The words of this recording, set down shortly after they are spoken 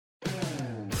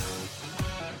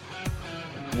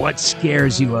What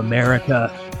scares you,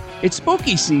 America? It's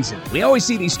spooky season. We always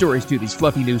see these stories, too, these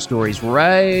fluffy news stories,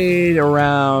 right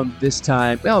around this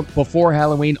time. Well, before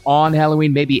Halloween, on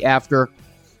Halloween, maybe after.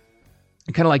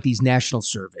 Kind of like these national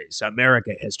surveys.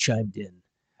 America has chimed in.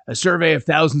 A survey of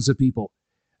thousands of people.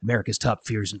 America's top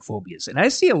fears and phobias. And I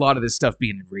see a lot of this stuff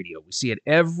being in radio. We see it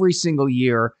every single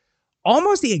year,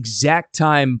 almost the exact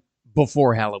time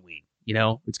before Halloween. You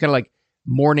know, it's kind of like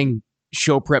morning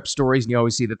show prep stories, and you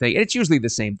always see the thing. And it's usually the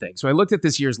same thing. So I looked at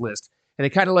this year's list, and they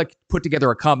kind of like put together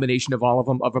a combination of all of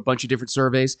them, of a bunch of different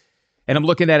surveys. And I'm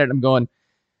looking at it, and I'm going,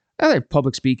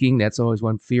 public speaking, that's always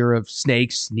one. Fear of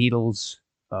snakes, needles,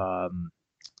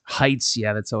 heights,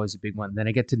 yeah, that's always a big one. Then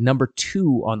I get to number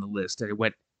 2 on the list, and I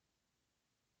went,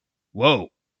 whoa.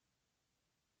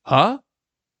 Huh?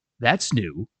 That's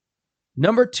new.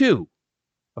 Number 2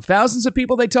 of thousands of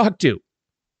people they talk to,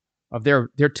 of their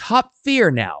top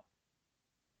fear now.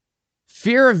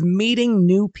 Fear of meeting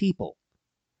new people.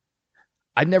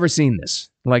 I've never seen this.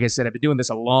 Like I said, I've been doing this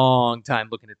a long time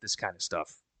looking at this kind of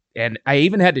stuff. And I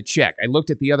even had to check. I looked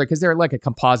at the other, because they're like a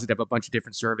composite of a bunch of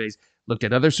different surveys. Looked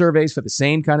at other surveys for the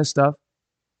same kind of stuff.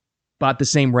 Bought the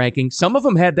same ranking. Some of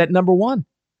them had that number 1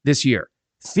 this year.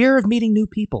 Fear of meeting new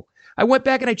people. I went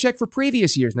back and I checked for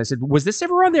previous years. And I said, was this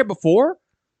ever on there before?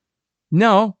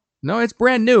 No, it's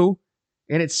brand new.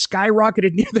 And it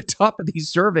skyrocketed near the top of these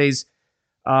surveys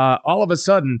all of a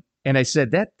sudden. And I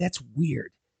said, that's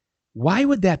weird. Why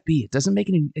would that be? It doesn't make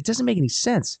any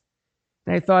sense.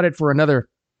 And I thought it for another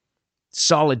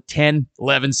solid 10,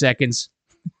 11 seconds.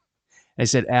 I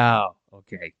said, oh,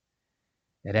 okay.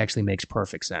 That actually makes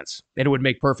perfect sense. And it would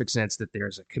make perfect sense that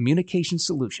there's a communication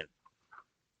solution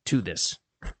to this.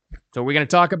 So we're going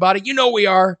to talk about it. You know we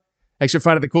are. Thanks for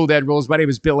finding the Cool Dad Rules. My name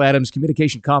is Bill Adams.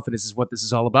 Communication confidence is what this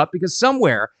is all about, because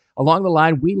somewhere along the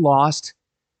line we lost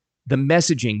the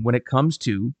messaging when it comes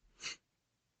to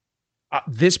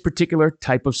this particular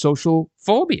type of social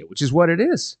phobia, which is what it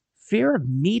is. Fear of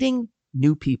meeting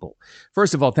new people.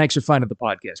 First of all, thanks for finding the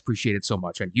podcast. Appreciate it so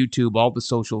much. On YouTube, all the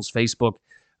socials, Facebook,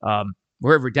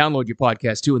 wherever you download your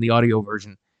podcast too in the audio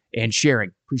version, and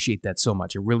sharing. Appreciate that so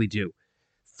much. I really do.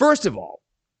 First of all,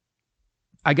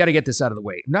 I got to get this out of the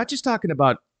way. I'm not just talking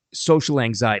about social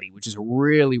anxiety, which is a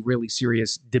really, really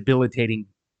serious, debilitating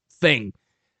thing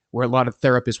where a lot of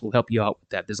therapists will help you out with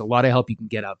that. There's a lot of help you can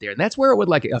get out there. And that's where it would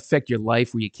like affect your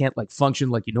life, where you can't like function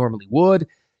like you normally would.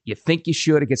 You think you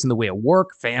should. It gets in the way of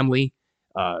work, family,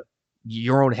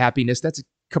 your own happiness. That's a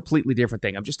completely different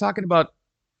thing. I'm just talking about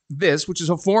this, which is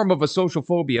a form of a social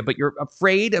phobia, but you're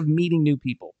afraid of meeting new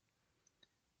people.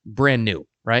 Brand new,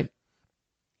 right?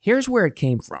 Here's where it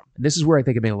came from. And this is where I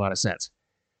think it made a lot of sense.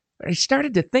 But I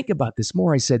started to think about this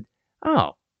more. I said,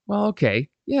 oh, well, okay.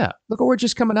 Yeah, look what we're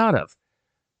just coming out of.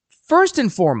 First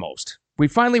and foremost, we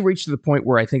finally reached to the point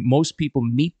where I think most people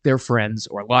meet their friends,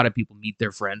 or a lot of people meet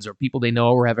their friends, or people they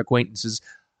know or have acquaintances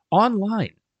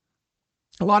online.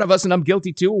 A lot of us, and I'm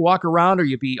guilty too, will walk around, or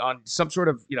you be on some sort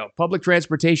of public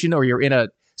transportation, or you're in a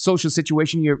social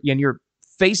situation, and your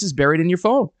face is buried in your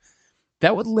phone.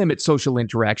 That would limit social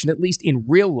interaction, at least in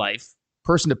real life,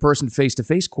 person to person, face to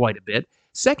face, quite a bit.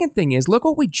 Second thing is, look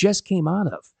what we just came out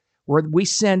of, where we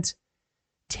sent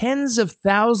tens of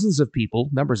thousands of people,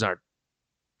 numbers aren't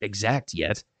exact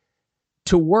yet,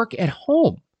 to work at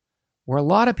home, where a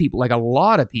lot of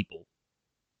people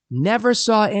never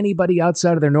saw anybody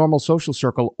outside of their normal social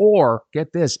circle, or,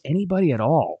 get this, anybody at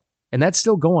all. And that's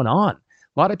still going on.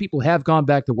 A lot of people have gone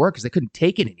back to work because they couldn't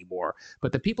take it anymore.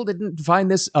 But the people that didn't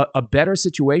find this a better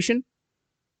situation,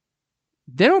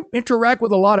 they don't interact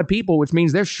with a lot of people, which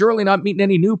means they're surely not meeting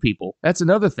any new people. That's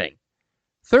another thing.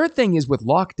 Third thing is with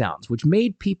lockdowns, which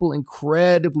made people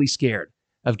incredibly scared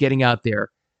of getting out there.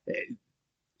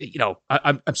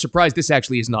 I'm surprised this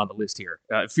actually isn't on the list here.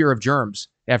 Fear of germs,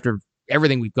 after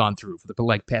everything we've gone through for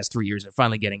the past 3 years and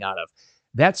finally getting out of.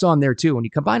 That's on there too. When you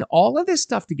combine all of this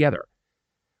stuff together,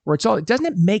 where doesn't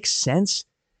it make sense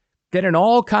that in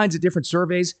all kinds of different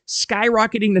surveys,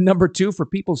 skyrocketing to number 2 for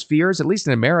people's fears, at least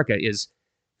in America, is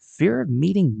fear of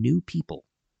meeting new people?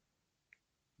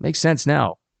 Makes sense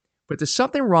now. But there's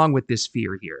something wrong with this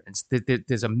fear here.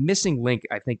 There's a missing link,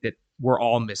 I think, that we're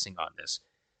all missing on this.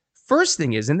 First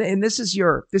thing is, and this is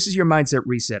your mindset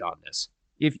reset on this.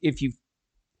 If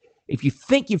you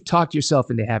think you've talked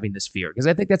yourself into having this fear, because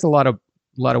I think that's a lot of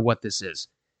what this is.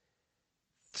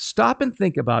 Stop and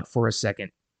think about for a second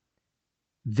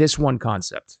this one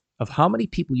concept of how many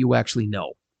people you actually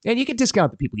know. And you can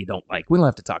discount the people you don't like. We don't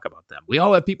have to talk about them. We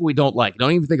all have people we don't like.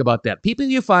 Don't even think about that. People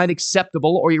you find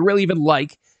acceptable, or you really even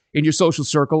like in your social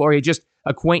circle, or you just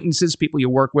acquaintances, people you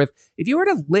work with. If you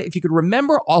could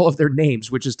remember all of their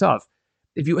names, which is tough,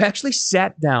 if you actually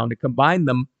sat down to combine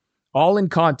them all in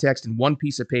context in one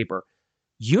piece of paper,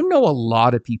 you know a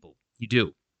lot of people. You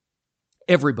do.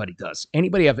 Everybody does.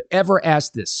 Anybody I've ever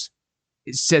asked this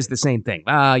says the same thing.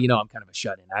 I'm kind of a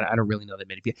shut-in. I don't really know that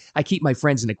many people. I keep my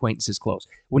friends and acquaintances close.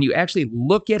 When you actually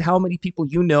look at how many people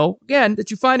you know, again,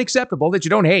 that you find acceptable, that you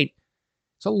don't hate,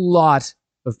 it's a lot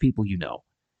of people you know.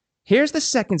 Here's the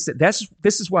second step.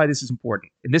 This is why this is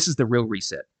important, and this is the real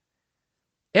reset.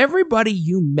 Everybody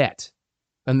you met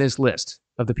on this list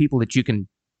of the people that you can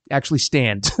actually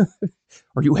stand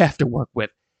or you have to work with,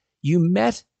 you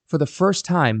met for the first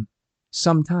time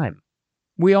sometime.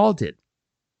 We all did.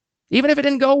 Even if it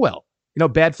didn't go well.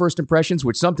 Bad first impressions,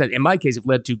 which sometimes, in my case, have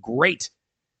led to great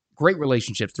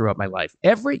relationships throughout my life.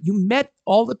 You met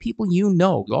all the people you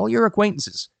know, all your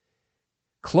acquaintances,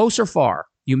 close or far.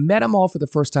 You met them all for the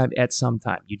first time at some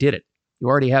time. You did it. You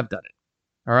already have done it.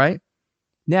 All right?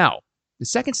 Now, the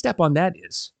second step on that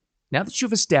is, now that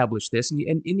you've established this, and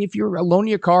if you're alone in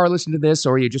your car listening to this,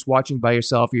 or you're just watching by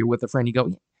yourself, or you're with a friend, you go,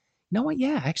 you know what?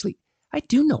 Yeah, actually, I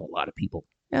do know a lot of people.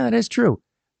 Yeah, that is true.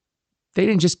 I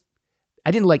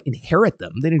didn't inherit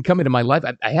them. They didn't come into my life.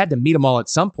 I had to meet them all at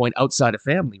some point outside of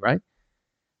family, right?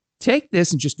 Take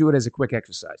this and just do it as a quick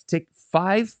exercise. Take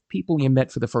 5 people you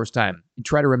met for the first time and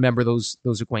try to remember those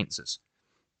acquaintances,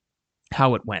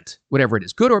 how it went, whatever it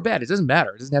is, good or bad. It doesn't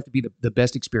matter. It doesn't have to be the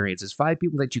best experiences. 5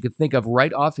 people that you can think of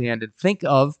right offhand and think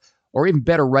of, or even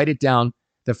better, write it down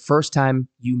the first time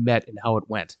you met and how it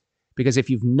went. Because if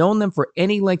you've known them for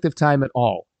any length of time at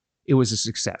all, it was a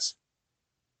success.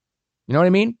 You know what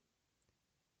I mean?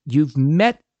 You've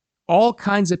met all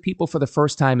kinds of people for the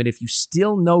first time, and if you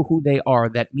still know who they are,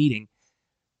 that meeting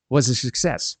was a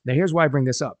success. Now, here's why I bring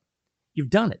this up.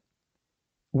 You've done it.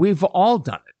 We've all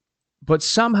done it. But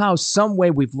somehow, some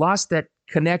way, we've lost that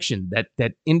connection,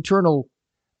 that internal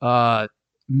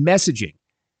messaging,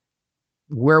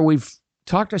 where we've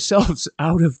talked ourselves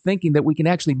out of thinking that we can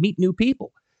actually meet new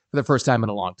people for the first time in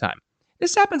a long time.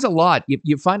 This happens a lot.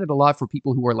 You find it a lot for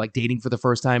people who are dating for the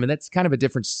first time, and that's kind of a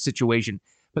different situation.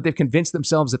 But they've convinced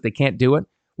themselves that they can't do it.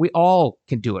 We all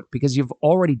can do it because you've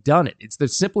already done it. It's the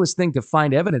simplest thing to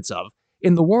find evidence of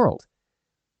in the world.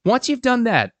 Once you've done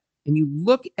that, and you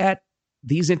look at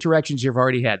these interactions you've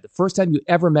already had, the first time you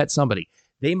ever met somebody,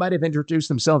 they might have introduced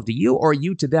themselves to you or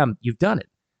you to them. You've done it.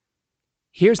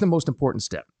 Here's the most important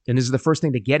step, and this is the first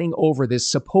thing to getting over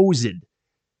this supposed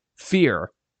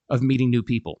fear of meeting new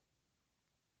people.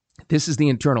 This is the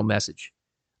internal message.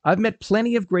 I've met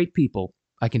plenty of great people.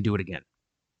 I can do it again.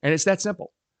 And it's that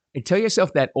simple. And tell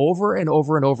yourself that over and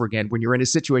over and over again when you're in a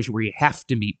situation where you have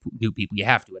to meet new people. You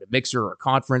have to at a mixer or a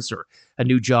conference or a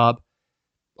new job,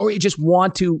 or you just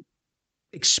want to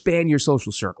expand your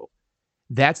social circle.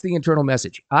 That's the internal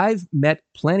message. I've met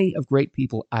plenty of great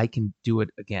people. I can do it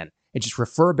again. And just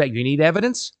refer back. You need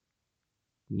evidence?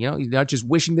 You're not just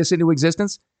wishing this into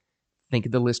existence. Think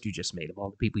of the list you just made of all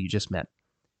the people you just met.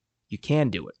 You can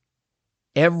do it.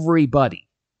 Everybody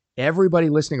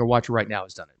listening or watching right now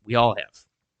has done it. We all have.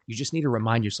 You just need to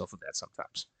remind yourself of that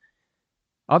sometimes.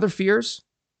 Other fears,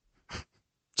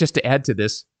 just to add to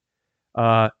this,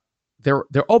 oh,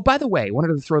 by the way, I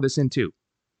wanted to throw this in too.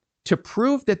 To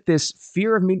prove that this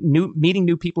fear of meeting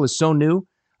new people is so new,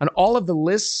 on all of the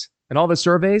lists and all the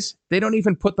surveys, they don't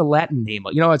even put the Latin name.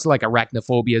 It's like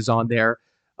arachnophobia is on there,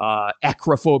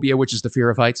 acrophobia, which is the fear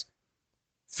of heights.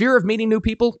 Fear of meeting new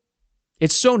people,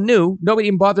 it's so new, nobody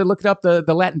even bothered looking up the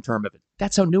Latin term of it.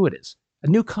 That's how new it is. A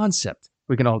new concept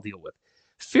we can all deal with.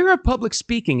 Fear of public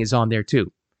speaking is on there too. And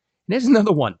there's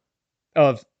another one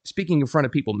of speaking in front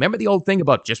of people. Remember the old thing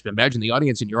about just imagine the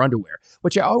audience in your underwear,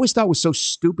 which I always thought was so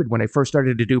stupid when I first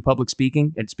started to do public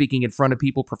speaking and speaking in front of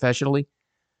people professionally.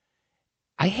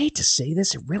 I hate to say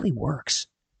this, it really works.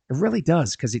 It really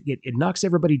does, because it knocks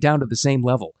everybody down to the same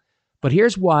level. But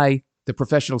here's why the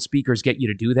professional speakers get you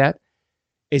to do that,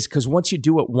 is because once you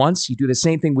do it once, you do the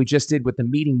same thing we just did with the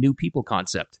meeting new people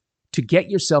concept. To get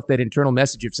yourself that internal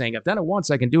message of saying, I've done it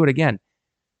once, I can do it again.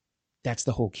 That's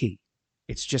the whole key.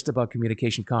 It's just about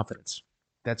communication confidence.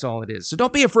 That's all it is. So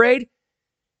don't be afraid.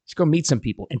 Just go meet some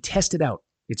people and test it out.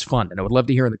 It's fun. And I would love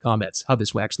to hear in the comments how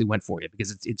this actually went for you,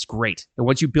 because it's great. And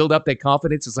once you build up that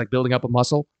confidence, it's like building up a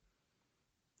muscle.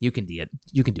 You can do it.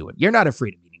 You can do it. You're not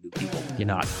afraid of meeting new people. You're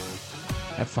not.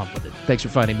 Have fun with it. Thanks for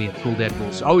finding me at Cool Dead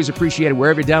Rules. Always appreciate it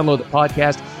wherever you download the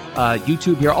podcast,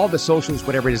 YouTube here, all the socials,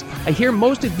 whatever it is. I hear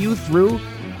most of you through,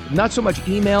 not so much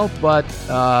email, but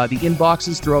the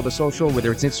inboxes through all the social,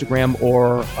 whether it's Instagram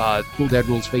or Cool Dead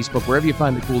Rules, Facebook. Wherever you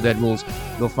find the Cool Dead Rules,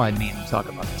 you'll find me and talk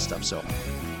about this stuff. So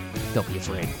don't be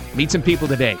afraid. Meet some people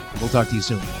today. We'll talk to you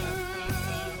soon.